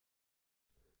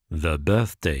The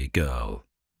Birthday Girl.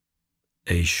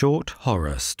 A short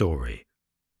horror story.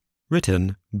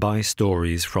 Written by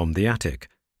Stories from the Attic.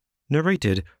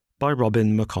 Narrated by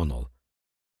McConnell.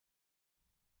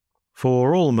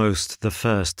 For almost the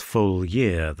first full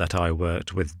year that I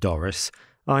worked with Doris,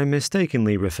 I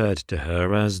mistakenly referred to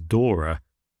her as Dora.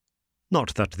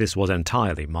 Not that this was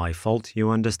entirely my fault, you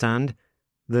understand.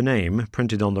 The name,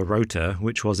 printed on the rota,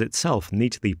 which was itself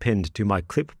neatly pinned to my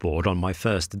clipboard on my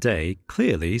first day,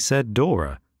 clearly said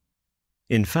Dora.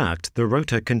 In fact, the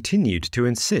rota continued to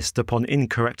insist upon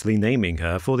incorrectly naming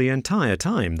her for the entire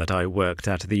time that I worked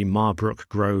at the Marbrook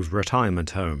Grove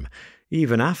retirement home,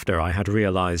 even after I had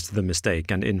realized the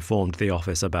mistake and informed the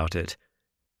office about it.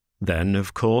 Then,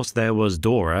 of course, there was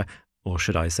Dora, or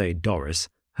should I say Doris,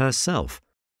 herself.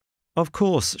 Of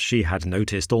course, she had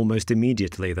noticed almost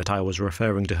immediately that I was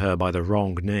referring to her by the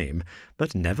wrong name,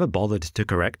 but never bothered to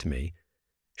correct me.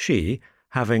 She,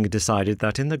 having decided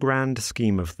that in the grand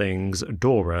scheme of things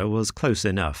Dora was close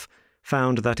enough,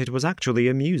 found that it was actually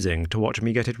amusing to watch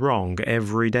me get it wrong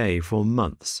every day for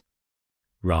months.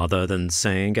 Rather than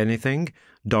saying anything,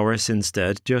 Doris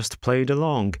instead just played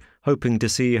along, hoping to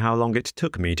see how long it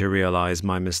took me to realize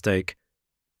my mistake.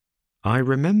 I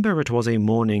remember it was a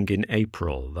morning in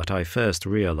April that I first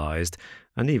realized,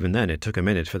 and even then it took a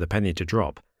minute for the penny to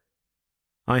drop.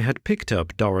 I had picked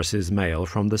up Doris's mail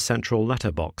from the central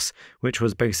letterbox, which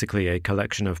was basically a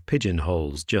collection of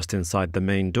pigeonholes just inside the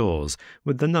main doors,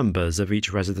 with the numbers of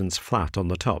each resident's flat on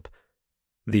the top.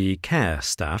 The care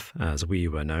staff, as we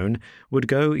were known, would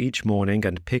go each morning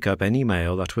and pick up any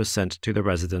mail that was sent to the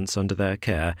residents under their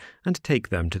care and take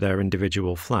them to their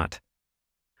individual flat.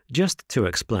 Just to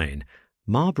explain,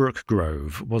 Marbrook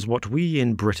Grove was what we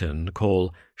in Britain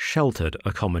call sheltered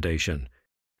accommodation.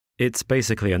 It's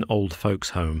basically an old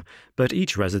folks' home, but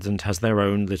each resident has their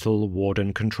own little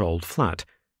warden-controlled flat.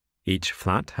 Each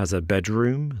flat has a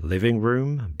bedroom, living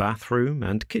room, bathroom,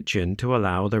 and kitchen to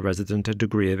allow the resident a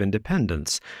degree of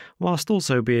independence, whilst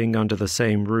also being under the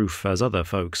same roof as other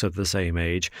folks of the same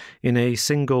age in a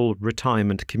single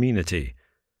retirement community.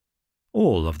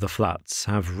 All of the flats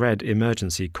have red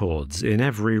emergency cords in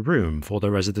every room for the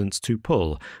residents to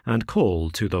pull and call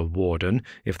to the warden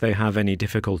if they have any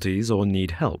difficulties or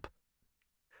need help.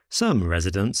 Some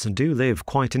residents do live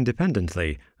quite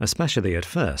independently, especially at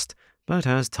first, but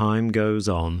as time goes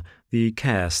on, the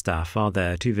care staff are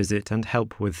there to visit and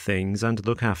help with things and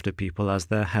look after people as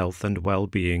their health and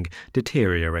well-being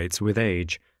deteriorates with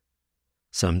age.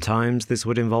 Sometimes this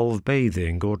would involve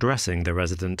bathing or dressing the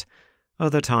resident.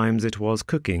 Other times it was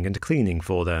cooking and cleaning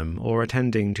for them or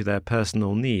attending to their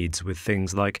personal needs with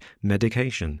things like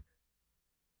medication.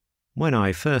 When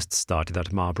I first started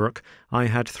at Marbrook, I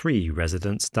had 3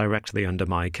 residents directly under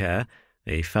my care,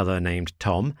 a fella named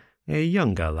Tom, a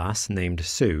younger lass named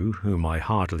Sue, whom I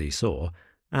hardly saw,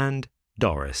 and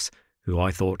Doris, who I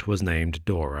thought was named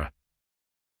Dora.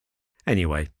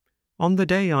 Anyway, on the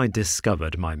day I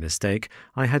discovered my mistake,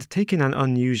 I had taken an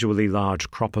unusually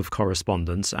large crop of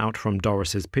correspondence out from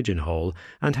Doris's pigeonhole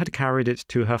and had carried it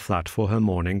to her flat for her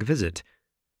morning visit.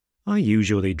 I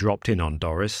usually dropped in on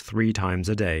Doris 3 times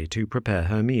a day to prepare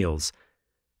her meals.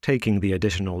 Taking the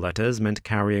additional letters meant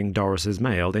carrying Doris's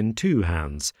mail in 2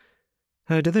 hands.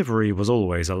 Her delivery was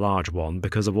always a large one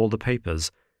because of all the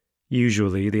papers.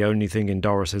 Usually the only thing in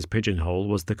Doris's pigeonhole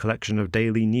was the collection of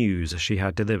daily news she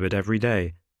had delivered every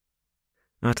day.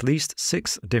 At least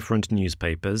 6 different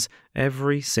newspapers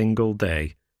every single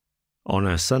day. On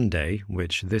a Sunday,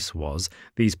 which this was,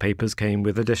 these papers came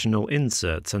with additional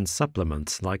inserts and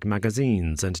supplements like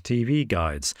magazines and TV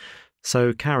guides,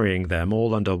 so carrying them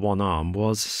all under one arm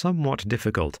was somewhat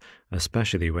difficult,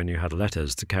 especially when you had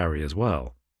letters to carry as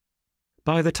well.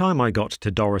 By the time I got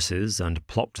to Doris's and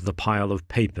plopped the pile of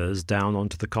papers down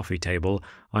onto the coffee table,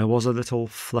 I was a little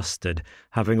flustered,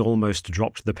 having almost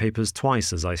dropped the papers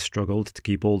twice as I struggled to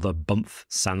keep all the bump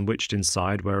sandwiched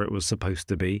inside where it was supposed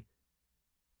to be.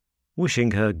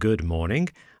 Wishing her good morning,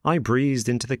 I breezed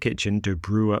into the kitchen to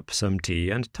brew up some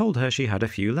tea and told her she had a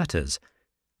few letters.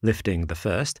 Lifting the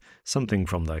first, something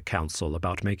from the council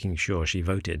about making sure she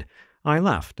voted, I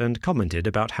laughed and commented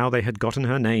about how they had gotten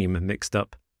her name mixed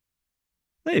up.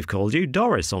 "They've called you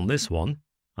Doris on this one,"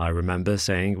 I remember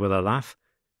saying with a laugh.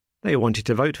 "They want you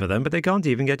to vote for them, but they can't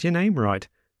even get your name right.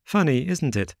 Funny,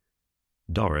 isn't it?"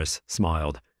 Doris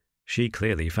smiled. She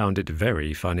clearly found it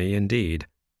very funny indeed.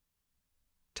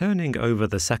 Turning over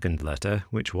the second letter,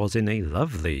 which was in a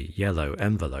lovely yellow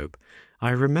envelope, I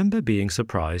remember being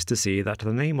surprised to see that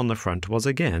the name on the front was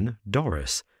again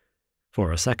Doris.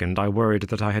 For a second I worried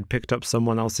that I had picked up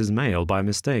someone else's mail by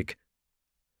mistake.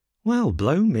 "Well,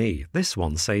 blow me, this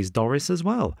one says Doris as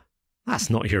well.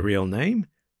 That's not your real name."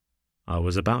 I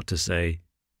was about to say,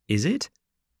 "Is it?"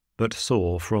 but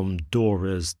saw from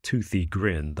Dora's toothy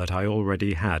grin that I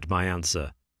already had my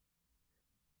answer.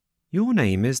 "Your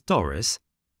name is Doris?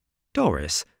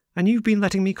 Doris, and you've been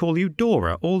letting me call you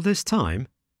Dora all this time?"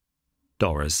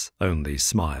 Doris only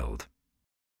smiled.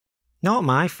 "Not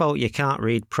my fault you can't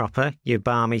read proper, you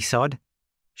balmy sod,"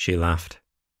 she laughed.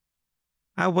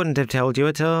 "I wouldn't have told you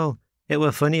at all. It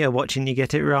were funnier watching you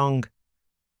get it wrong."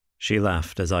 She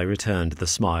laughed as I returned the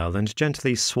smile and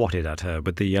gently swatted at her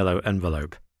with the yellow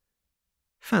envelope.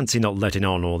 "Fancy not letting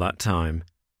on all that time,"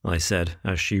 I said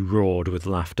as she roared with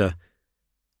laughter.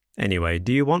 "Anyway,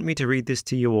 do you want me to read this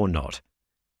to you or not?"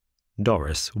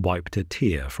 Doris wiped a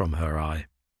tear from her eye.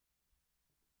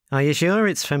 "Are you sure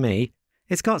it's for me?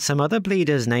 It's got some other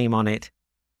bleeder's name on it."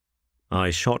 I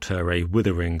shot her a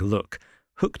withering look,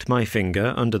 hooked my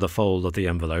finger under the fold of the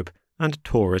envelope, and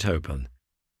tore it open.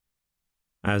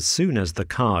 As soon as the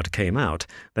card came out,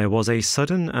 there was a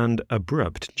sudden and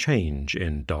abrupt change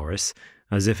in Doris,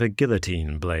 as if a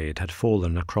guillotine blade had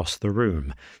fallen across the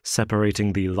room,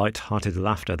 separating the light-hearted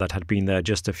laughter that had been there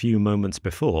just a few moments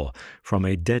before from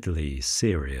a deadly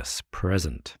serious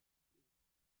present.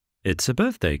 "It's a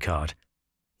birthday card.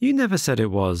 You never said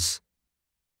it was—"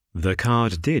 The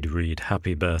card did read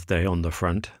Happy Birthday on the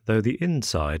front, though the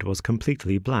inside was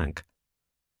completely blank.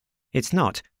 "It's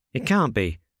not. It can't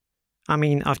be. I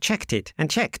mean, I've checked it and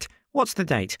checked. What's the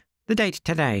date? The date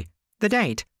today. The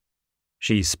date."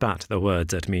 She spat the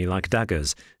words at me like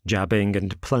daggers, jabbing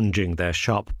and plunging their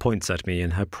sharp points at me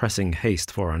in her pressing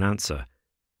haste for an answer.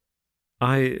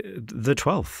 The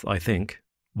 12th, I think.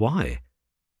 Why?"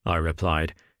 I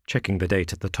replied, checking the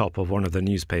date at the top of one of the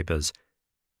newspapers.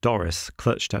 Doris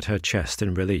clutched at her chest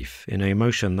in relief, in a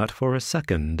motion that for a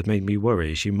second made me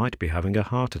worry she might be having a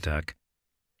heart attack.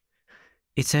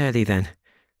 "It's early then.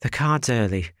 The card's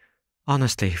early.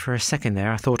 Honestly, for a second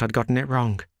there I thought I'd gotten it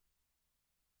wrong."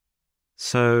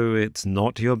 "So it's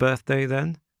not your birthday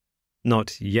then?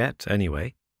 Not yet,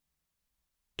 anyway."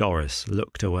 Doris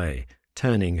looked away,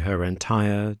 turning her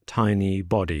entire tiny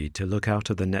body to look out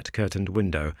of the net-curtained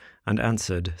window, and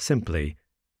answered simply,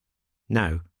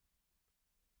 "No."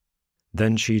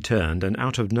 Then she turned and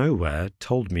out of nowhere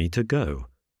told me to go.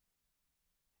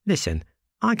 "Listen,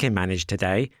 I can manage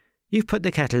today. You've put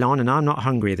the kettle on and I'm not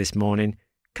hungry this morning.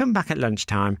 Come back at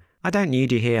lunchtime. I don't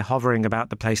need you here hovering about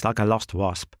the place like a lost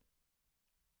wasp."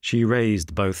 She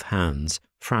raised both hands,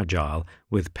 fragile,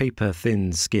 with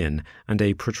paper-thin skin and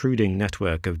a protruding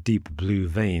network of deep blue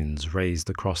veins raised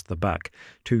across the back,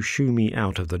 to shoo me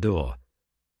out of the door.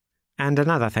 "And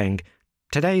another thing.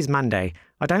 Today's Monday.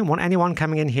 I don't want anyone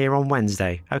coming in here on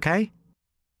Wednesday, okay?"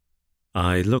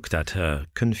 I looked at her,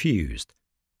 confused.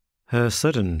 Her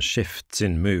sudden shifts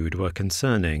in mood were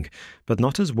concerning, but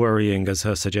not as worrying as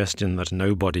her suggestion that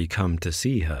nobody come to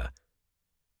see her.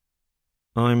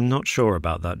 "I'm not sure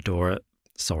about that,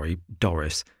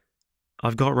 Doris.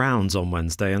 I've got rounds on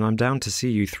Wednesday and I'm down to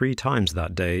see you 3 times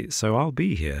that day, so I'll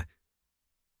be here."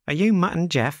 "Are you Mutton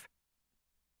Jeff?"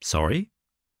 "Sorry?"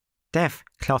 "Deaf,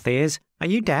 cloth ears. Are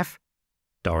you deaf?"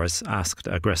 Doris asked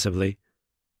aggressively.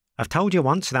 "I've told you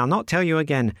once and I'll not tell you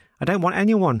again. I don't want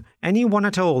anyone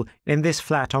at all, in this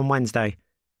flat on Wednesday.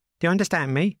 Do you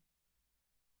understand me?"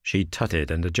 She tutted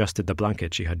and adjusted the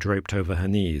blanket she had draped over her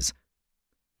knees.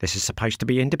 "This is supposed to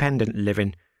be independent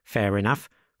living. Fair enough.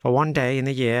 For one day in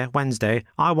the year, Wednesday,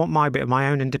 I want my bit of my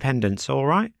own independence, all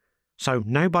right? So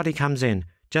nobody comes in.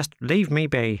 Just leave me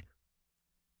be."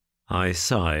 I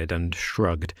sighed and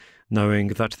shrugged, knowing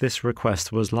that this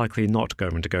request was likely not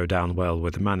going to go down well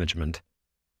with management.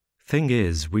 "Thing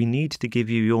is, we need to give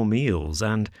you your meals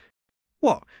and—"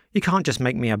 "What? You can't just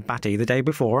make me a batty the day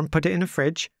before and put it in the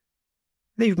fridge?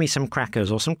 Leave me some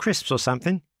crackers or some crisps or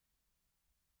something."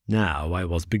 Now I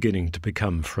was beginning to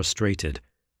become frustrated.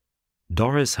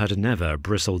 Doris had never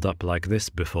bristled up like this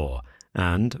before,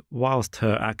 and, whilst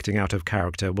her acting out of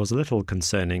character was a little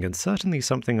concerning and certainly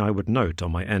something I would note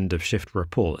on my end-of-shift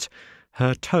report,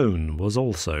 her tone was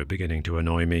also beginning to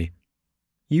annoy me.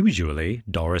 Usually,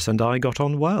 Doris and I got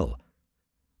on well.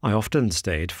 I often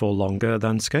stayed for longer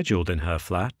than scheduled in her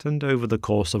flat, and over the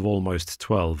course of almost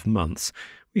 12 months,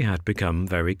 we had become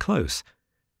very close.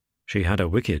 She had a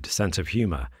wicked sense of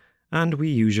humour, and we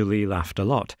usually laughed a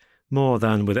lot, more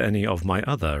than with any of my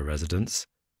other residents.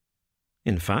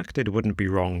 In fact, it wouldn't be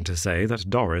wrong to say that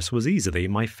Doris was easily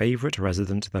my favourite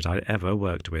resident that I ever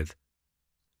worked with.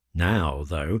 Now,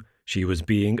 though, she was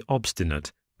being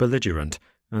obstinate, belligerent,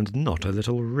 and not a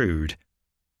little rude.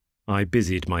 I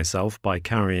busied myself by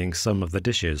carrying some of the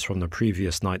dishes from the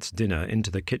previous night's dinner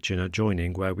into the kitchen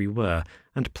adjoining where we were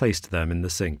and placed them in the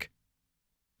sink.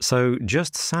 "So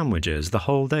just sandwiches the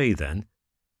whole day, then?"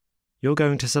 You're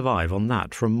going to survive on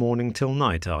that from morning till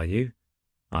night, are you?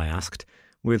 I asked,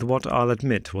 with what I'll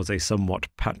admit was a somewhat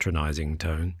patronizing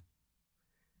tone.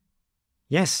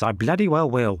 Yes, I bloody well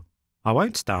will. I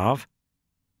won't starve.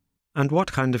 And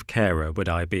what kind of carer would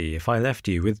I be if I left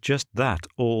you with just that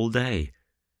all day?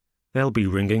 They'll be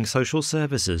ringing social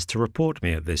services to report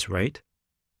me at this rate.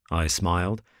 I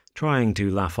smiled, trying to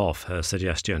laugh off her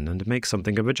suggestion and make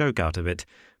something of a joke out of it,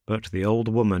 but the old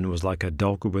woman was like a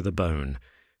dog with a bone.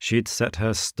 She'd set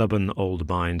her stubborn old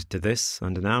mind to this,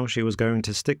 and now she was going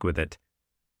to stick with it.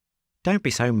 Don't be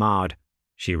so marred,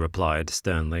 she replied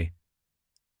sternly.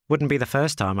 Wouldn't be the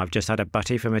first time I've just had a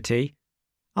butty for my tea.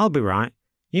 I'll be right.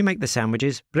 You make the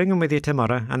sandwiches, bring 'em with you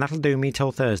tomorrow, and that'll do me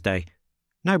till Thursday.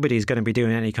 Nobody's going to be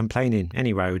doing any complaining,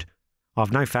 any road.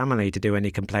 I've no family to do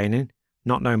any complaining,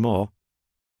 not no more.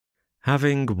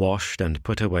 Having washed and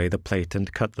put away the plate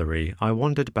and cutlery, I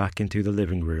wandered back into the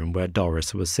living room where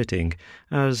Doris was sitting,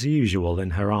 as usual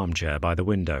in her armchair by the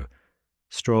window.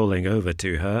 Strolling over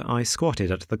to her, I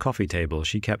squatted at the coffee table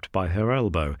she kept by her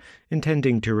elbow,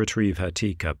 intending to retrieve her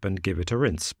teacup and give it a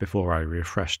rinse before I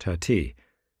refreshed her tea.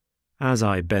 As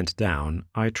I bent down,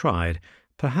 I tried,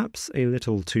 perhaps a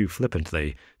little too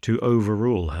flippantly, to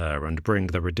overrule her and bring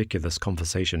the ridiculous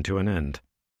conversation to an end.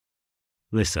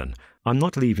 Listen, I'm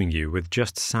not leaving you with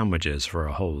just sandwiches for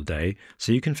a whole day,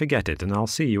 so you can forget it and I'll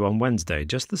see you on Wednesday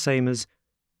just the same as...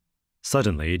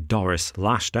 Suddenly, Doris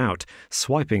lashed out,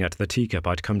 swiping at the teacup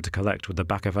I'd come to collect with the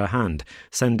back of her hand,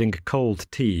 sending cold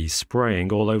tea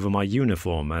spraying all over my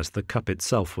uniform as the cup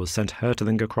itself was sent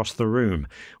hurtling across the room,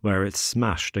 where it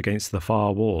smashed against the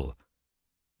far wall.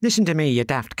 Listen to me, you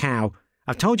daft cow.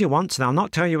 I've told you once and I'll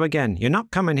not tell you again. You're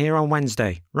not coming here on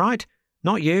Wednesday, right?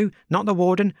 Not you, not the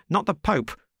warden, not the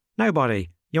Pope. Nobody.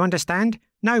 You understand?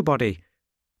 Nobody.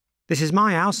 This is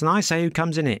my house and I say who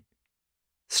comes in it.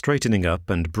 Straightening up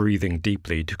and breathing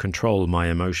deeply to control my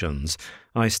emotions,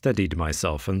 I steadied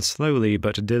myself and slowly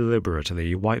but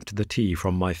deliberately wiped the tea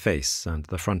from my face and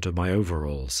the front of my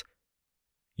overalls.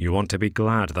 You want to be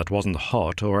glad that wasn't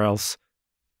hot, or else...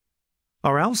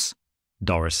 Or else?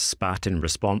 Doris spat in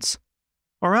response.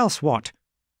 Or else what?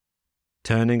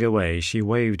 Turning away, she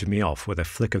waved me off with a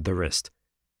flick of the wrist.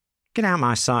 Get out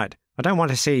my sight. I don't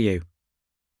want to see you.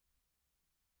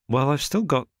 Well, I've still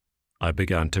got... I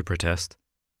began to protest.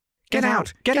 Get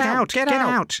out! Get out! Get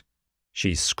out!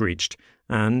 She screeched,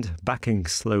 and, backing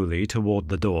slowly toward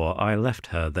the door, I left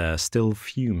her there still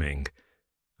fuming.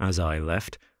 As I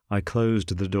left, I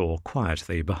closed the door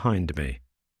quietly behind me.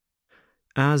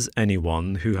 As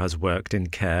anyone who has worked in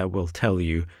care will tell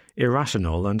you,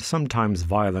 irrational and sometimes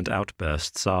violent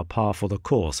outbursts are par for the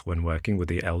course when working with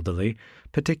the elderly,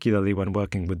 particularly when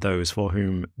working with those for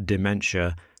whom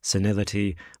dementia,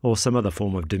 senility, or some other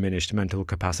form of diminished mental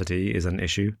capacity is an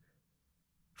issue.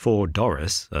 For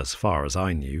Doris, as far as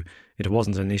I knew, it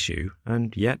wasn't an issue,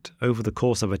 and yet, over the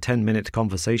course of a 10-minute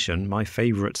conversation, my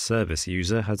favourite service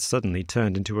user had suddenly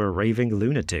turned into a raving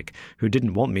lunatic who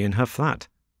didn't want me in her flat.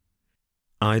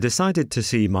 I decided to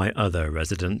see my other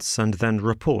residents and then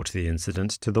report the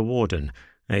incident to the warden,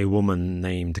 a woman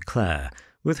named Claire,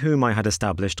 with whom I had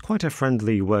established quite a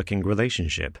friendly working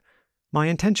relationship. My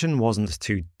intention wasn't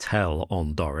to tell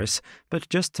on Doris, but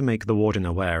just to make the warden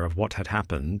aware of what had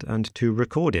happened and to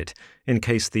record it, in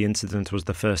case the incident was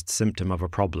the first symptom of a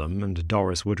problem and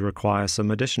Doris would require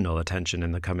some additional attention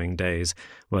in the coming days,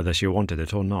 whether she wanted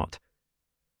it or not.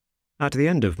 At the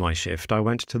end of my shift, I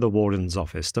went to the warden's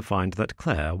office to find that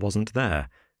Claire wasn't there.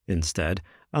 Instead,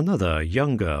 another,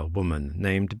 younger woman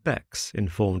named Bex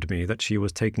informed me that she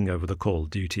was taking over the call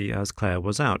duty as Claire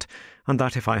was out, and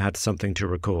that if I had something to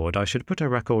record, I should put a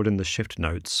record in the shift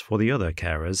notes for the other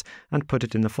carers and put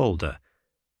it in the folder.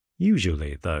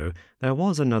 Usually, though, there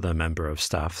was another member of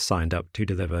staff signed up to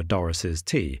deliver Doris's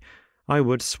tea. I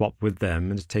would swap with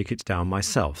them and take it down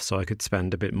myself so I could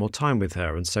spend a bit more time with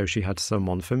her and so she had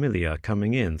someone familiar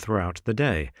coming in throughout the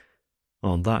day.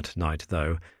 On that night,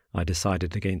 though, I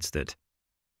decided against it.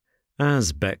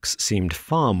 As Bex seemed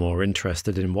far more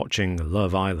interested in watching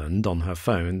Love Island on her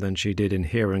phone than she did in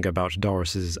hearing about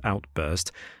Doris's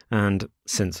outburst, and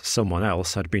since someone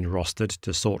else had been rostered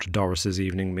to sort Doris's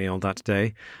evening meal that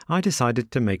day, I decided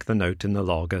to make the note in the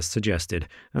log as suggested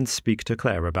and speak to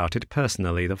Claire about it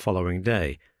personally the following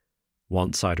day.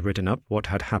 Once I'd written up what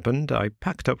had happened, I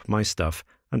packed up my stuff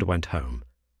and went home.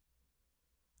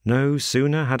 No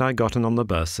sooner had I gotten on the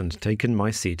bus and taken my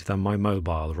seat than my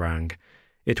mobile rang.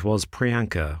 It was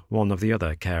Priyanka, one of the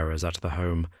other carers at the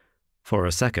home. For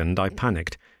a second I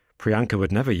panicked. Priyanka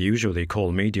would never usually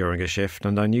call me during a shift,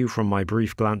 and I knew from my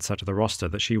brief glance at the roster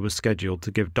that she was scheduled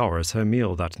to give Doris her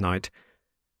meal that night.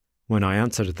 When I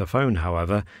answered the phone,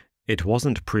 however, It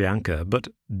wasn't Priyanka, but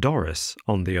Doris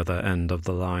on the other end of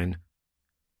the line.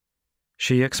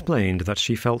 She explained that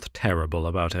she felt terrible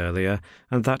about earlier,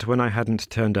 and that when I hadn't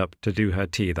turned up to do her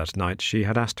tea that night, she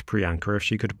had asked Priyanka if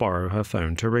she could borrow her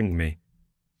phone to ring me.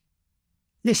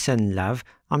 Listen, love,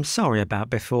 I'm sorry about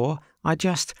before. I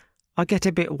get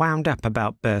a bit wound up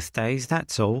about birthdays,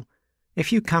 that's all.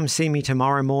 If you come see me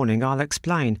tomorrow morning, I'll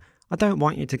explain. I don't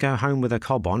want you to go home with a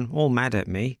cob on, all mad at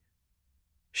me.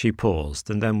 She paused,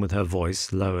 and then with her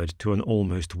voice lowered to an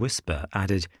almost whisper,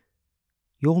 added,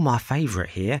 You're my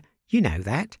favourite here, you know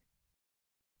that.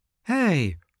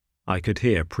 Hey! I could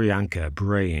hear Priyanka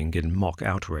braying in mock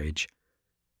outrage.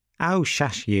 Oh,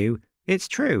 shush you. It's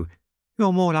true.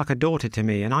 You're more like a daughter to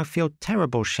me, and I feel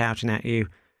terrible shouting at you.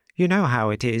 You know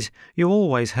how it is. You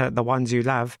always hurt the ones you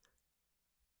love.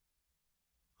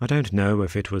 I don't know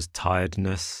if it was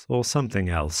tiredness or something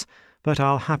else, but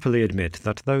I'll happily admit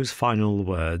that those final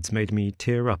words made me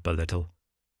tear up a little.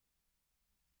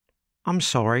 I'm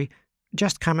sorry.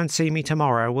 Just come and see me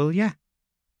tomorrow, will you?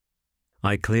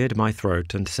 I cleared my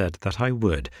throat and said that I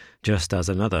would, just as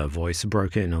another voice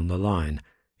broke in on the line.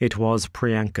 It was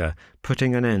Priyanka,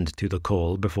 putting an end to the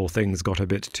call before things got a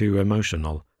bit too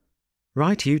emotional.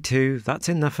 Right, you two, that's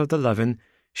enough of the lovin'.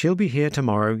 She'll be here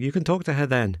tomorrow, you can talk to her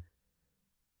then.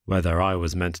 Whether I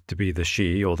was meant to be the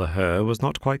she or the her was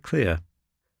not quite clear.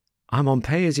 I'm on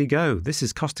pay-as-you-go, this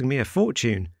is costing me a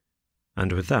fortune.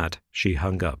 And with that, she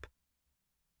hung up.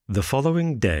 The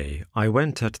following day, I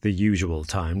went at the usual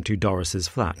time to Doris's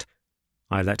flat.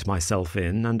 I let myself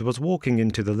in and was walking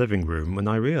into the living room when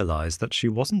I realized that she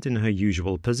wasn't in her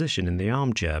usual position in the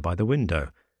armchair by the window.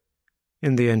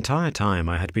 In the entire time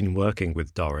I had been working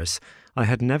with Doris, I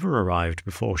had never arrived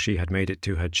before she had made it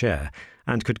to her chair,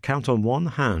 and could count on one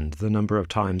hand the number of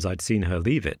times I'd seen her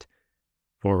leave it.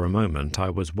 For a moment I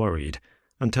was worried,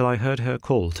 until I heard her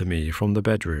call to me from the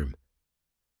bedroom.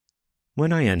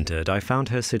 When I entered, I found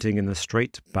her sitting in the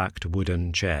straight-backed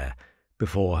wooden chair.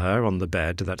 Before her, on the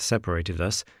bed that separated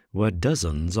us, were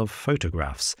dozens of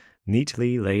photographs,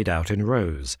 neatly laid out in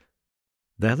rows.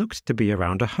 There looked to be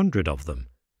around 100 of them.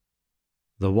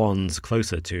 The ones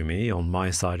closer to me, on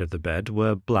my side of the bed,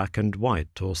 were black and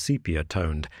white or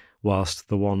sepia-toned, whilst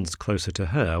the ones closer to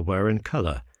her were in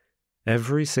colour.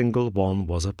 Every single one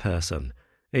was a person,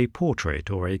 a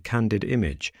portrait or a candid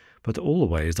image, but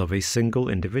always of a single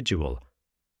individual.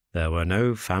 There were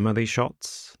no family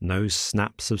shots, no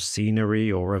snaps of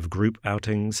scenery or of group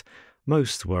outings.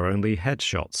 Most were only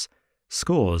headshots.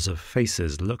 Scores of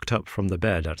faces looked up from the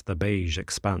bed at the beige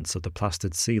expanse of the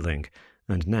plastered ceiling,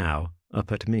 and now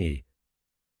up at me.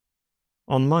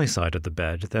 On my side of the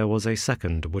bed there was a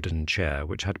second wooden chair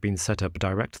which had been set up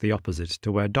directly opposite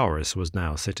to where Doris was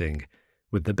now sitting,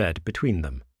 with the bed between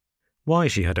them. Why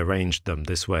she had arranged them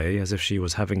this way, as if she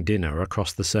was having dinner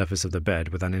across the surface of the bed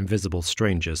with an invisible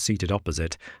stranger seated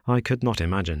opposite, I could not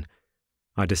imagine.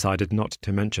 I decided not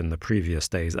to mention the previous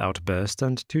day's outburst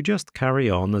and to just carry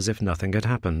on as if nothing had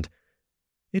happened.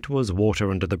 It was water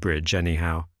under the bridge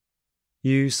anyhow.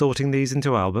 You sorting these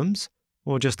into albums?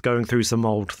 Or just going through some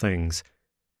old things?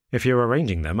 If you're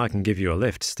arranging them, I can give you a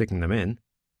lift sticking them in.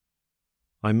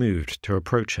 I moved to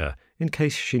approach her, in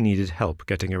case she needed help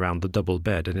getting around the double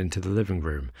bed and into the living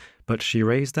room, but she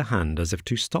raised a hand as if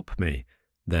to stop me.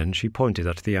 Then she pointed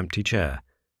at the empty chair.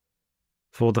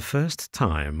 For the first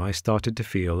time, I started to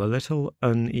feel a little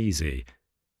uneasy.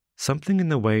 Something in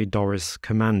the way Doris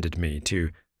commanded me to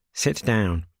sit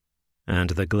down,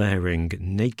 and the glaring,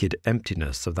 naked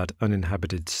emptiness of that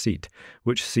uninhabited seat,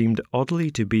 which seemed oddly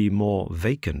to be more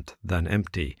vacant than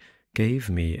empty, gave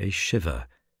me a shiver.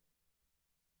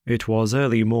 It was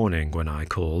early morning when I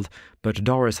called, but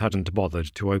Doris hadn't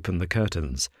bothered to open the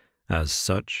curtains. As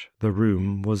such, the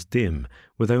room was dim,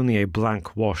 with only a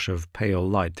blank wash of pale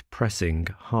light pressing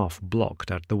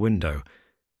half-blocked at the window.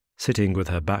 Sitting with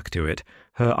her back to it,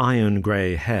 her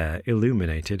iron-grey hair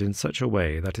illuminated in such a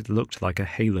way that it looked like a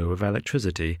halo of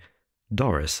electricity,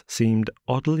 Doris seemed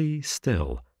oddly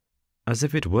still, as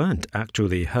if it weren't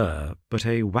actually her, but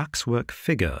a waxwork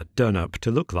figure done up to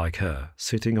look like her,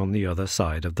 sitting on the other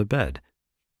side of the bed.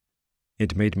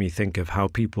 It made me think of how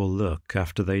people look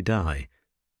after they die,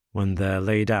 when they're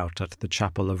laid out at the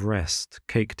chapel of rest,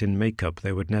 caked in makeup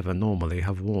they would never normally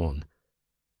have worn.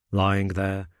 Lying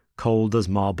there, cold as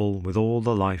marble, with all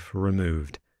the life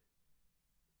removed.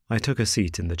 I took a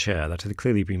seat in the chair that had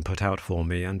clearly been put out for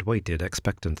me and waited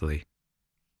expectantly.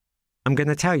 I'm going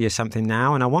to tell you something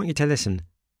now, and I want you to listen.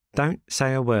 Don't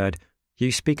say a word.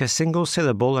 You speak a single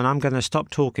syllable, and I'm going to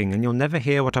stop talking, and you'll never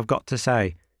hear what I've got to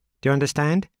say. Do you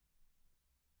understand?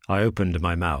 I opened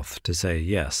my mouth to say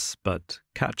yes, but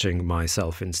catching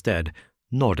myself instead,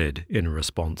 nodded in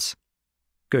response.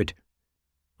 Good.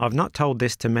 I've not told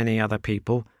this to many other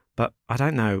people, but I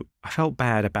don't know, I felt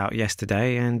bad about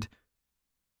yesterday and...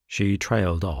 She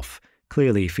trailed off,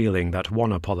 clearly feeling that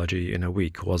one apology in a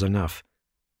week was enough.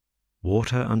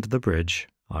 Water under the bridge,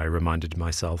 I reminded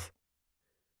myself.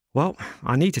 Well,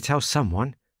 I need to tell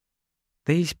someone.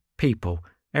 These people,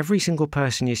 every single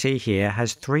person you see here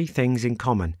has 3 things in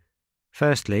common.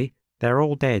 Firstly, they're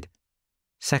all dead.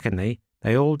 Secondly,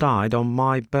 they all died on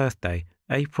my birthday,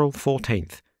 April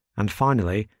 14th. And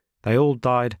finally, they all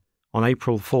died on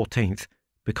April 14th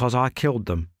because I killed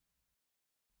them.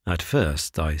 At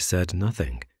first, I said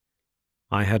nothing.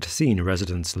 I had seen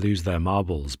residents lose their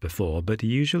marbles before, but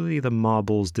usually the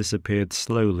marbles disappeared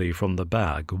slowly from the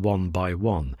bag, one by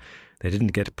one. They didn't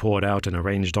get poured out and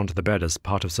arranged onto the bed as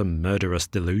part of some murderous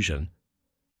delusion.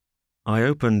 I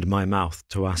opened my mouth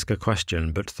to ask a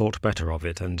question, but thought better of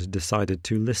it and decided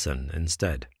to listen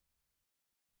instead.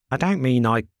 I don't mean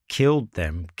I killed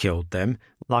them,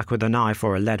 like with a knife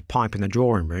or a lead pipe in the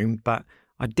drawing room, but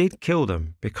I did kill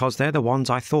them because they're the ones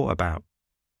I thought about.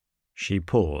 She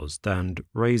paused and,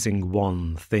 raising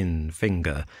one thin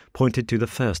finger, pointed to the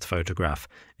first photograph,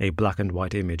 a black and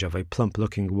white image of a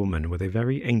plump-looking woman with a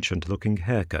very ancient-looking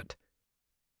haircut.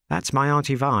 That's my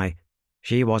Auntie Vi.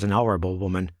 She was an horrible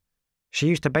woman. She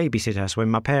used to babysit us when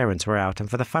my parents were out, and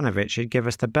for the fun of it she'd give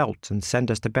us the belt and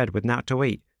send us to bed with naught to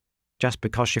eat, just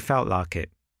because she felt like it.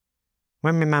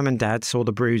 When my mum and dad saw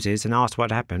the bruises and asked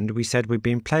what happened, we said we'd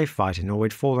been play fighting or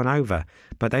we'd fallen over,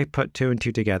 but they put 2 and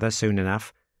 2 together soon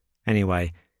enough.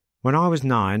 Anyway, when I was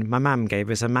 9, my mum gave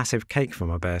us a massive cake for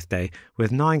my birthday,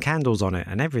 with 9 candles on it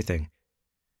and everything.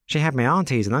 She had my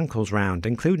aunties and uncles round,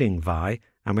 including Vi,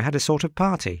 and we had a sort of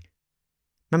party.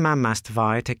 My mum asked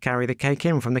Vi to carry the cake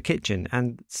in from the kitchen,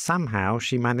 and somehow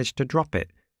she managed to drop it.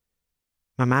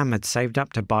 My mum had saved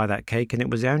up to buy that cake, and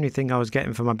it was the only thing I was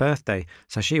getting for my birthday,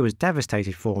 so she was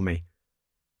devastated for me.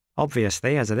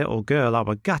 Obviously, as a little girl, I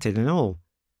was gutted and all.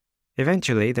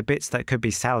 Eventually, the bits that could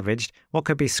be salvaged, what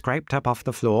could be scraped up off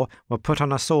the floor, were put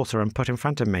on a saucer and put in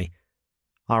front of me.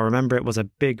 I remember it was a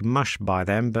big mush by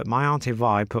then, but my Auntie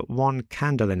Vi put 1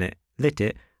 candle in it, lit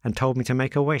it, and told me to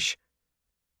make a wish.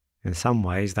 In some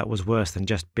ways, that was worse than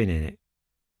just being in it.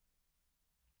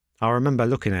 I remember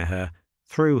looking at her,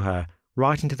 through her,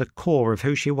 right into the core of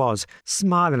who she was,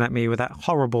 smiling at me with that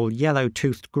horrible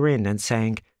yellow-toothed grin and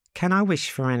saying, "Can I wish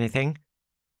for anything?"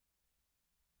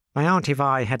 My Auntie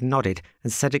Vi had nodded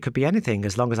and said it could be anything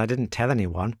as long as I didn't tell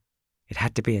anyone. It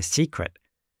had to be a secret.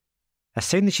 As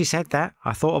soon as she said that,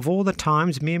 I thought of all the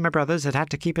times me and my brothers had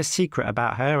to keep a secret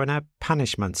about her and her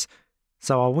punishments,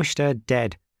 so I wished her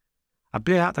dead. I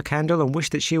blew out the candle and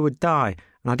wished that she would die,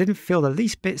 and I didn't feel the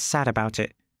least bit sad about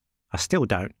it. I still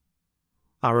don't.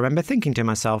 I remember thinking to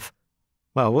myself,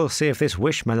 well, we'll see if this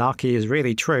wish malarkey is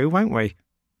really true, won't we?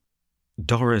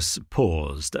 Doris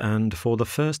paused and, for the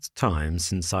first time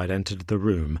since I'd entered the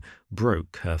room,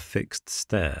 broke her fixed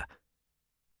stare.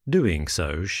 Doing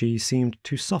so, she seemed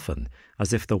to soften,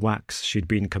 as if the wax she'd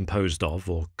been composed of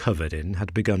or covered in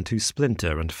had begun to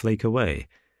splinter and flake away,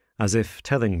 as if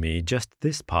telling me just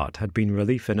this part had been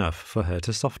relief enough for her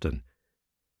to soften.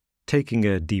 Taking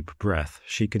a deep breath,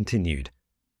 she continued.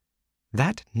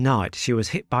 That night she was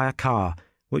hit by a car,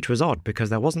 which was odd because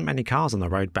there wasn't many cars on the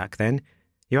road back then.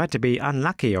 You had to be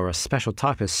unlucky or a special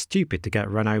type of stupid to get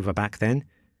run over back then.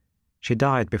 She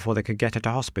died before they could get her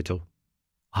to hospital.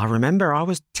 I remember I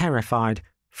was terrified,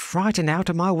 frightened out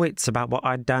of my wits about what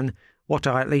I'd done, what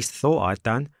I at least thought I'd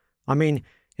done. I mean,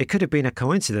 it could have been a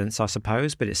coincidence, I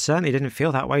suppose, but it certainly didn't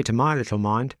feel that way to my little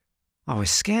mind. I was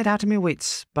scared out of my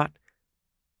wits, but...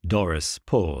 Doris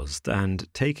paused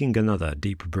and, taking another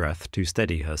deep breath to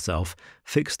steady herself,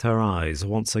 fixed her eyes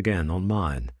once again on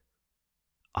mine.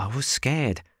 I was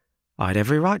scared. I had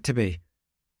every right to be.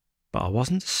 But I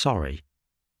wasn't sorry.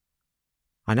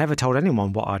 I never told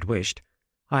anyone what I'd wished.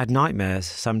 I had nightmares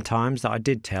sometimes that I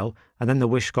did tell, and then the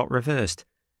wish got reversed.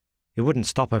 It wouldn't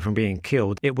stop her from being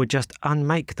killed, it would just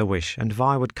unmake the wish, and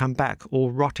Vi would come back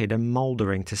all rotted and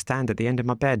mouldering to stand at the end of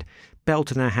my bed,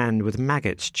 belt in her hand with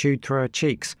maggots chewed through her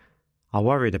cheeks. I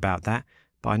worried about that,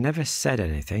 but I never said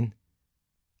anything.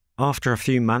 After a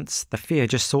few months, the fear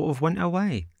just sort of went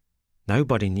away.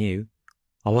 Nobody knew.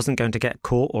 I wasn't going to get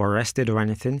caught or arrested or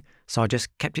anything, so I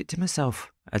just kept it to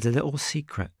myself as a little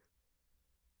secret.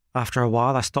 After a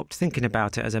while, I stopped thinking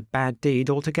about it as a bad deed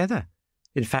altogether.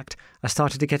 In fact, I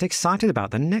started to get excited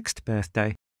about the next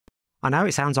birthday. I know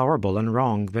it sounds horrible and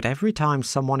wrong, but every time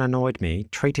someone annoyed me,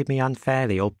 treated me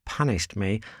unfairly, or punished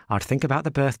me, I'd think about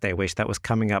the birthday wish that was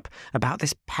coming up, about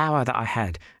this power that I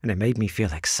had, and it made me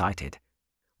feel excited.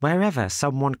 Wherever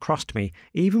someone crossed me,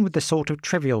 even with the sort of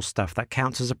trivial stuff that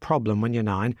counts as a problem when you're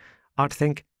 9, I'd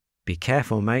think, "Be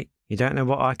careful, mate, you don't know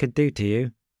what I could do to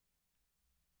you."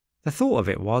 The thought of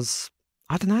it was,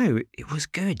 I don't know, it was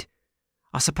good.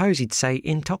 I suppose you'd say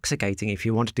intoxicating if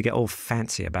you wanted to get all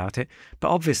fancy about it, but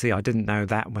obviously I didn't know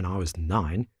that when I was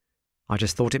 9. I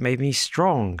just thought it made me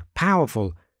strong,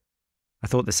 powerful. I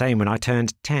thought the same when I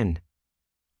turned 10.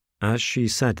 As she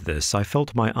said this, I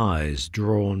felt my eyes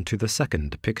drawn to the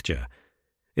second picture.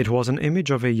 It was an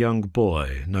image of a young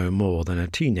boy, no more than a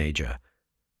teenager.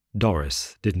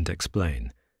 Doris didn't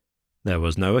explain. There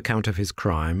was no account of his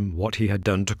crime, what he had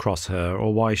done to cross her,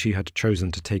 or why she had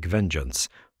chosen to take vengeance.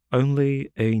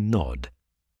 Only a nod.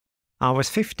 I was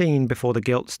 15 before the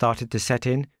guilt started to set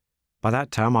in. By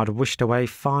that time I'd wished away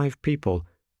 5 people.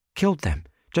 Killed them,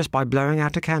 just by blowing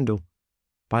out a candle.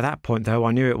 By that point, though,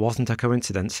 I knew it wasn't a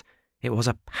coincidence. It was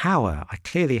a power I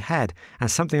clearly had,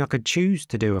 and something I could choose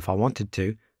to do if I wanted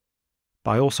to.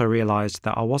 But I also realised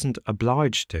that I wasn't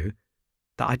obliged to,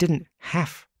 that I didn't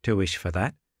have to wish for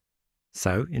that.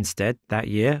 So, instead, that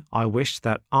year, I wished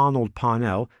that Arnold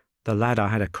Parnell, the lad I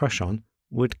had a crush on,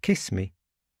 would kiss me.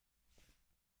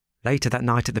 Later that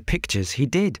night at the pictures, he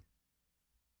did.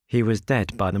 He was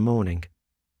dead by the morning.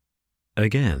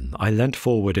 Again, I leant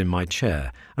forward in my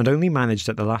chair and only managed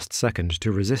at the last second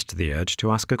to resist the urge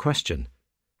to ask a question.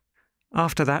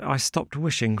 After that, I stopped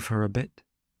wishing for a bit.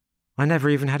 I never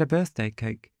even had a birthday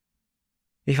cake.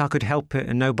 If I could help it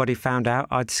and nobody found out,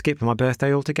 I'd skip my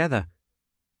birthday altogether.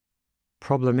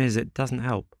 Problem is, it doesn't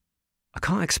help. I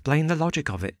can't explain the logic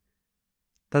of it.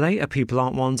 The later people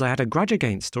aren't ones I had a grudge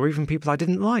against, or even people I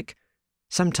didn't like.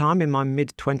 Sometime in my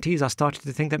mid-20s, I started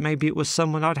to think that maybe it was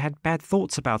someone I'd had bad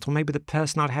thoughts about, or maybe the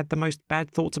person I'd had the most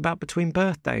bad thoughts about between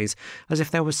birthdays, as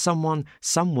if there was someone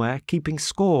somewhere keeping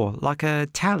score, like a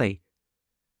tally.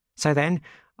 So then,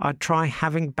 I'd try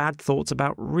having bad thoughts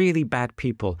about really bad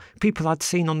people, people I'd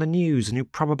seen on the news and who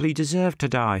probably deserved to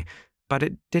die, but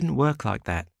it didn't work like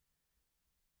that.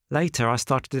 Later, I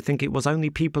started to think it was only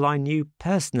people I knew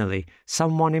personally,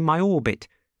 someone in my orbit.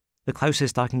 The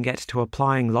closest I can get to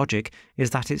applying logic is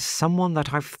that it's someone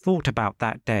that I've thought about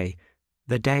that day,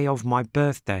 the day of my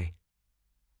birthday.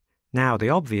 Now, the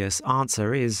obvious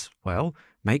answer is, well,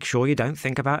 make sure you don't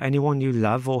think about anyone you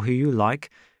love or who you like,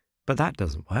 but that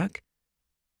doesn't work.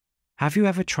 Have you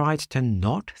ever tried to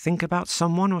not think about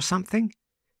someone or something?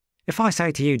 If I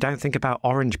say to you, don't think about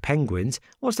orange penguins,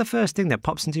 what's the first thing that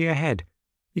pops into your head?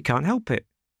 You can't help it.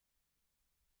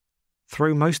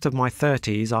 Through most of my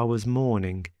 30s, I was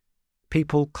mourning.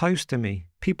 People close to me,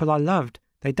 people I loved,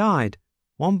 they died,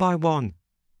 one by one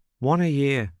a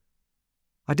year.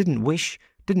 I didn't wish,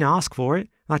 didn't ask for it,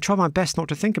 and I tried my best not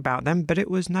to think about them, but it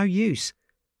was no use.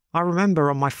 I remember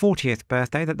on my 40th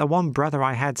birthday that the one brother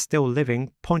I had still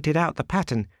living pointed out the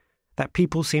pattern, that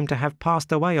people seemed to have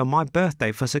passed away on my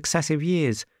birthday for successive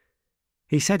years.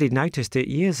 He said he'd noticed it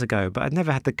years ago, but had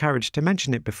never had the courage to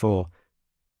mention it before.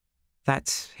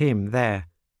 That's him there.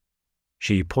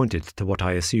 She pointed to what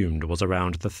I assumed was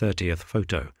around the 30th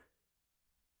photo.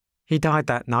 He died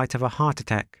that night of a heart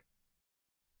attack.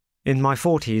 In my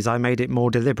 40s, I made it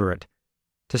more deliberate.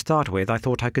 To start with, I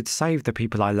thought I could save the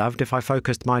people I loved if I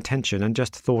focused my attention and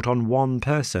just thought on one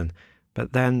person.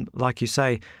 But then, like you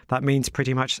say, that means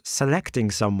pretty much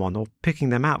selecting someone or picking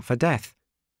them out for death.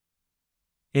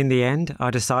 In the end,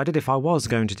 I decided if I was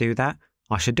going to do that,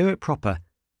 I should do it proper.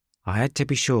 I had to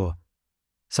be sure.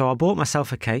 So I bought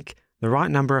myself a cake, the right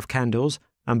number of candles,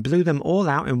 and blew them all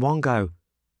out in one go.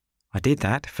 I did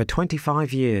that for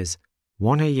 25 years,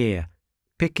 one a year,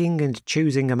 picking and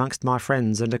choosing amongst my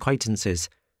friends and acquaintances.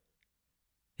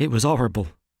 It was horrible.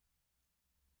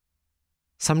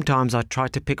 Sometimes I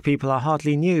tried to pick people I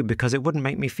hardly knew because it wouldn't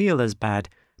make me feel as bad,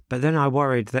 but then I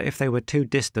worried that if they were too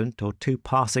distant or too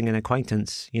passing an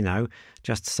acquaintance,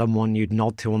 just someone you'd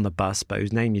nod to on the bus but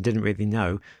whose name you didn't really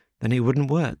know, then it wouldn't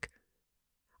work.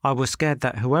 I was scared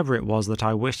that whoever it was that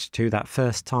I wished to that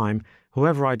first time,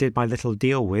 whoever I did my little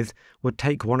deal with, would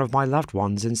take one of my loved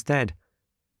ones instead.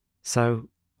 So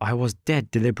I was dead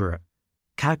deliberate,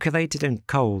 calculated and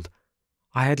cold.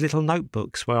 I had little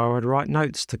notebooks where I would write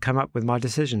notes to come up with my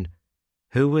decision.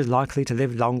 Who was likely to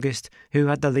live longest? Who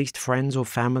had the least friends or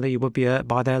family who would be hurt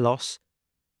by their loss?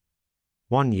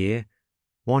 One year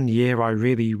I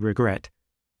really regret,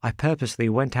 I purposely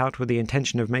went out with the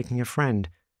intention of making a friend.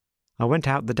 I went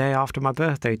out the day after my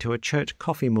birthday to a church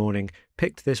coffee morning,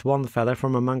 picked this one fella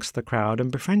from amongst the crowd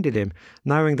and befriended him,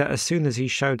 knowing that as soon as he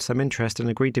showed some interest and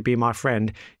agreed to be my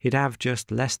friend, he'd have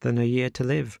just less than a year to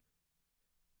live.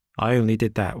 I only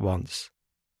did that once.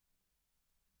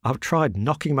 I've tried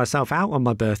knocking myself out on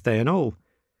my birthday and all.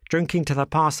 drinking till I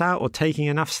pass out or taking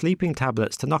enough sleeping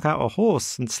tablets to knock out a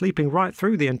horse and sleeping right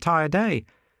through the entire day.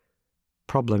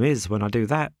 Problem is, when I do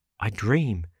that, I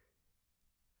dream.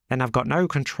 Then I've got no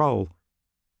control.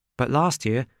 But last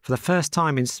year, for the first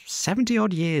time in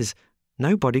 70-odd years,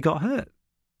 nobody got hurt.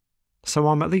 So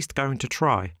I'm at least going to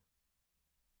try.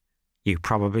 You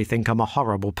probably think I'm a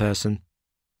horrible person,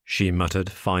 she muttered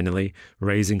finally,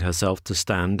 raising herself to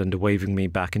stand and waving me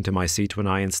back into my seat when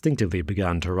I instinctively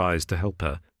began to rise to help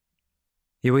her.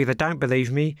 You either don't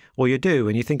believe me, or you do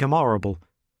and you think I'm horrible.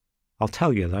 I'll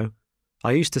tell you, though,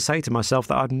 I used to say to myself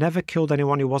that I'd never killed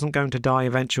anyone who wasn't going to die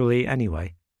eventually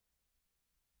anyway.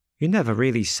 You never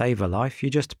really save a life,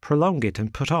 you just prolong it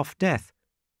and put off death.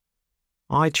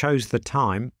 I chose the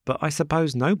time, but I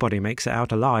suppose nobody makes it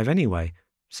out alive anyway,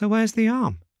 so where's the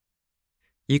harm?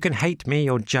 You can hate me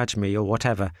or judge me or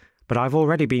whatever, but I've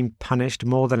already been punished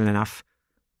more than enough.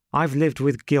 I've lived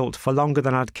with guilt for longer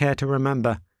than I'd care to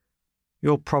remember.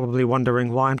 You're probably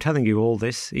wondering why I'm telling you all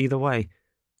this, either way.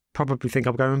 Probably think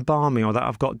I'm going balmy or that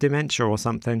I've got dementia or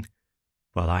something.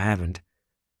 Well, I haven't.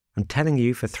 I'm telling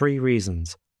you for 3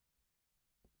 reasons.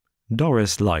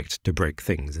 Doris liked to break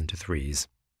things into 3s.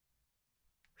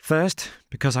 First,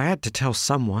 because I had to tell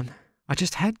someone. I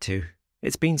just had to.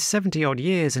 It's been 70-odd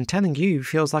years and telling you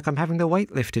feels like I'm having the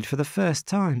weight lifted for the first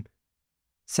time.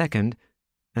 Second,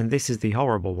 and this is the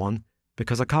horrible one,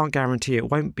 because I can't guarantee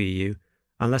it won't be you,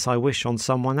 unless I wish on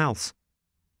someone else.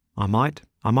 I might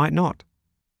not.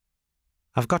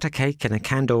 I've got a cake and a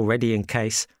candle ready in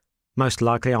case. Most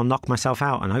likely I'll knock myself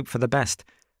out and hope for the best,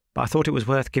 but I thought it was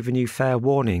worth giving you fair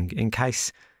warning in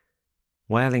case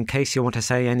you want to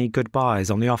say any goodbyes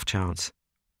on the off chance.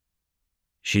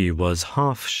 She was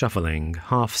half shuffling,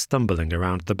 half stumbling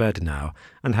around the bed now,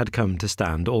 and had come to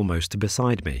stand almost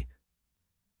beside me.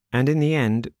 And in the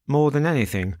end, more than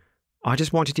anything, I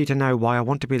just wanted you to know why I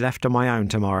want to be left on my own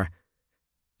tomorrow.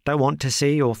 Don't want to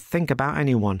see or think about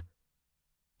anyone.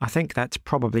 I think that's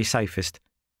probably safest.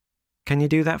 Can you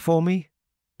do that for me?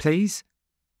 Please?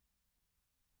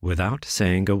 Without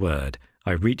saying a word,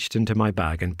 I reached into my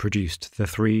bag and produced the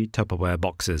 3 Tupperware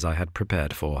boxes I had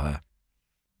prepared for her.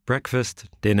 Breakfast,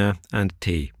 dinner, and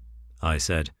tea, I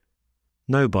said.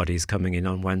 Nobody's coming in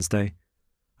on Wednesday.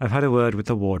 I've had a word with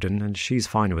the warden, and she's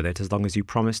fine with it as long as you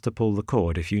promise to pull the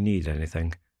cord if you need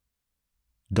anything.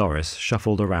 Doris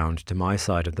shuffled around to my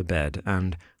side of the bed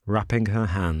and, wrapping her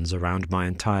hands around my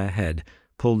entire head,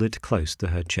 pulled it close to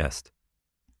her chest.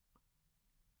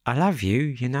 I love you,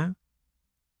 you know.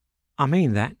 I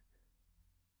mean that.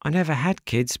 I never had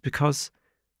kids because,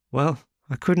 well,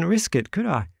 I couldn't risk it, could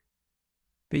I?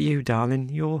 But you, darling,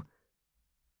 you're...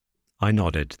 I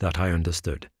nodded that I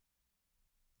understood.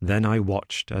 Then I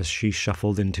watched as she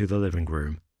shuffled into the living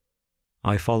room.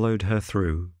 I followed her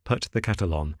through, put the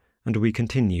kettle on, and we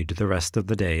continued the rest of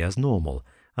the day as normal,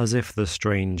 as if the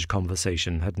strange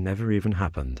conversation had never even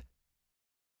happened.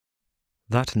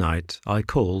 That night I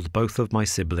called both of my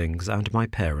siblings and my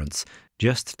parents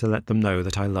just to let them know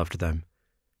that I loved them.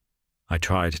 I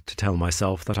tried to tell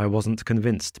myself that I wasn't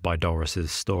convinced by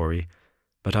Doris's story,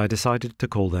 but I decided to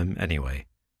call them anyway,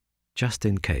 just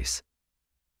in case.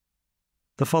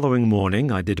 The following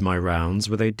morning I did my rounds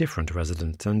with a different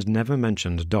resident and never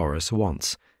mentioned Doris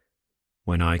once.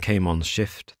 When I came on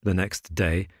shift the next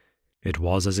day, it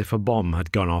was as if a bomb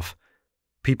had gone off.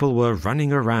 People were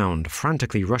running around,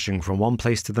 frantically rushing from one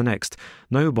place to the next,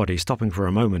 nobody stopping for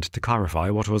a moment to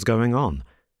clarify what was going on.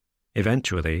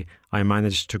 Eventually, I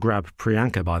managed to grab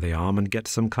Priyanka by the arm and get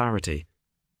some clarity.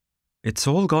 It's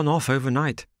all gone off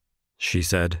overnight, she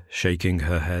said, shaking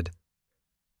her head.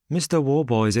 Mr.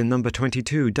 Warboys in number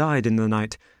 22 died in the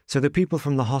night, so the people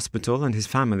from the hospital and his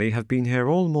family have been here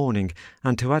all morning,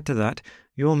 and to add to that,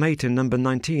 your mate in number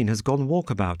 19 has gone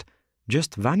walkabout.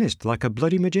 Just vanished like a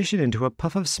bloody magician into a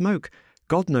puff of smoke.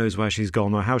 God knows where she's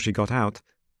gone or how she got out.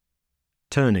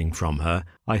 Turning from her,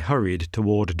 I hurried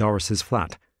toward Doris's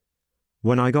flat.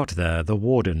 When I got there, the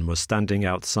warden was standing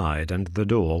outside and the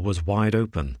door was wide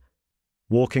open.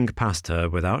 Walking past her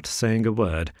without saying a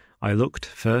word, I looked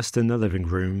first in the living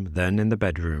room, then in the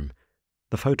bedroom.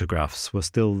 The photographs were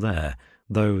still there,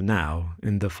 though now,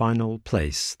 in the final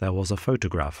place, there was a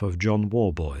photograph of John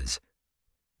Warboys.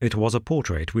 It was a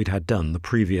portrait we'd had done the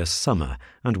previous summer,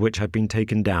 and which had been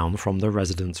taken down from the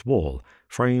residence wall,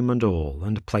 frame and all,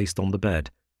 and placed on the bed.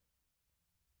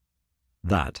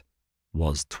 That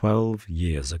was 12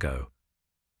 years ago.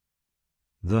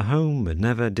 The home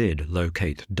never did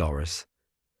locate Doris.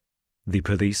 The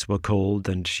police were called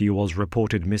and she was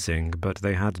reported missing, but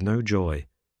they had no joy.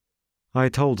 I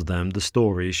told them the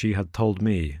story she had told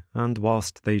me, and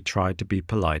whilst they tried to be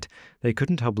polite, they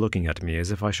couldn't help looking at me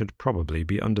as if I should probably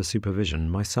be under supervision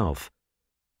myself.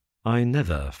 I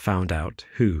never found out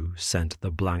who sent the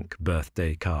blank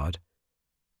birthday card.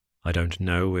 I don't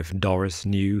know if Doris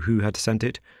knew who had sent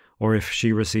it, or if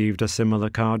she received a similar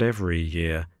card every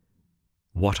year.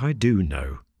 What I do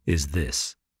know is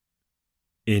this.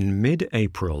 In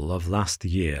mid-April of last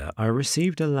year, I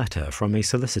received a letter from a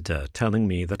solicitor telling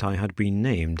me that I had been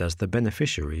named as the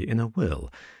beneficiary in a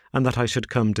will, and that I should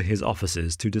come to his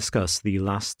offices to discuss the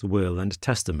last will and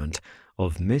testament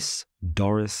of Miss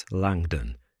Doris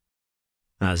Langdon.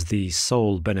 As the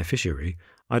sole beneficiary,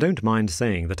 I don't mind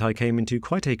saying that I came into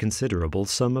quite a considerable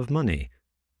sum of money.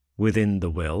 Within the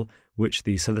will, which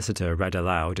the solicitor read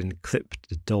aloud in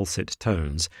clipped, dulcet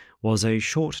tones, was a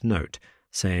short note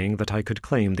saying that I could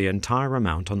claim the entire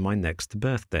amount on my next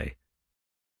birthday.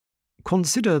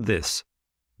 "Consider this,"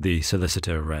 the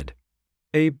solicitor read.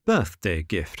 "A birthday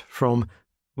gift from,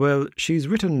 well, she's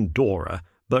written Dora,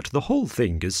 but the whole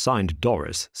thing is signed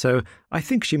Doris, so I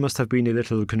think she must have been a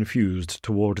little confused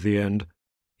toward the end,"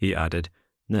 he added,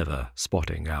 never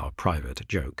spotting our private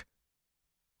joke.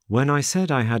 When I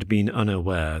said I had been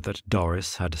unaware that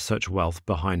Doris had such wealth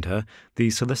behind her,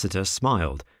 the solicitor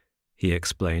smiled. He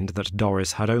explained that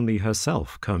Doris had only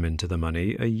herself come into the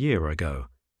money a year ago.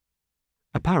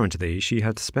 Apparently, she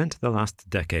had spent the last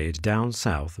decade down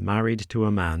south married to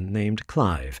a man named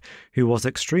Clive, who was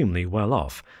extremely well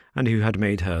off, and who had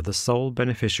made her the sole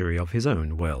beneficiary of his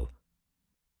own will.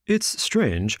 "It's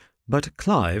strange, but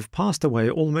Clive passed away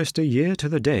almost a year to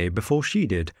the day before she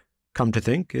did. Come to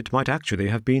think, it might actually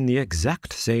have been the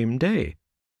exact same day."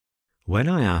 When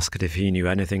I asked if he knew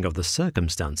anything of the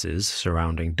circumstances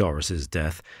surrounding Doris's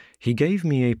death, he gave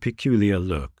me a peculiar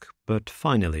look, but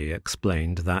finally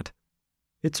explained that,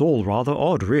 "It's all rather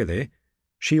odd, really.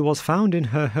 She was found in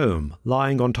her home,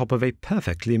 lying on top of a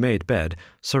perfectly made bed,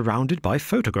 surrounded by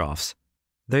photographs.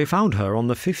 They found her on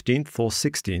the 15th or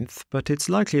 16th, but it's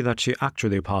likely that she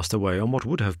actually passed away on what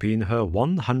would have been her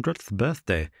 100th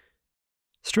birthday.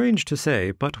 Strange to say,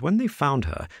 but when they found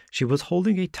her, she was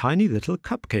holding a tiny little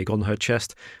cupcake on her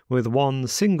chest, with one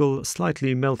single,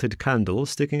 slightly melted candle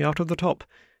sticking out of the top.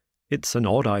 It's an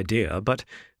odd idea, but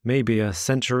maybe a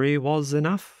century was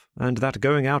enough, and that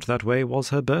going out that way was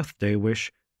her birthday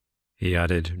wish," he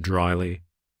added dryly.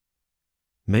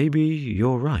 "Maybe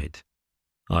you're right,"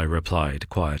 I replied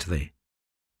quietly.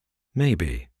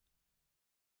 "Maybe."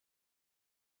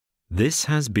 This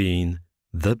has been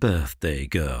The Birthday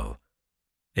Girl,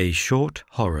 a short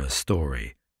horror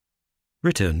story.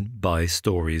 Written by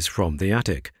Stories from the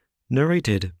Attic.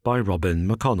 Narrated by Robin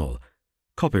McConnell.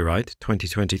 Copyright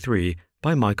 2023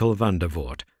 by Michael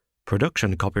Vandervoort.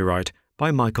 Production copyright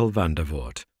by Michael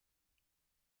Vandervoort.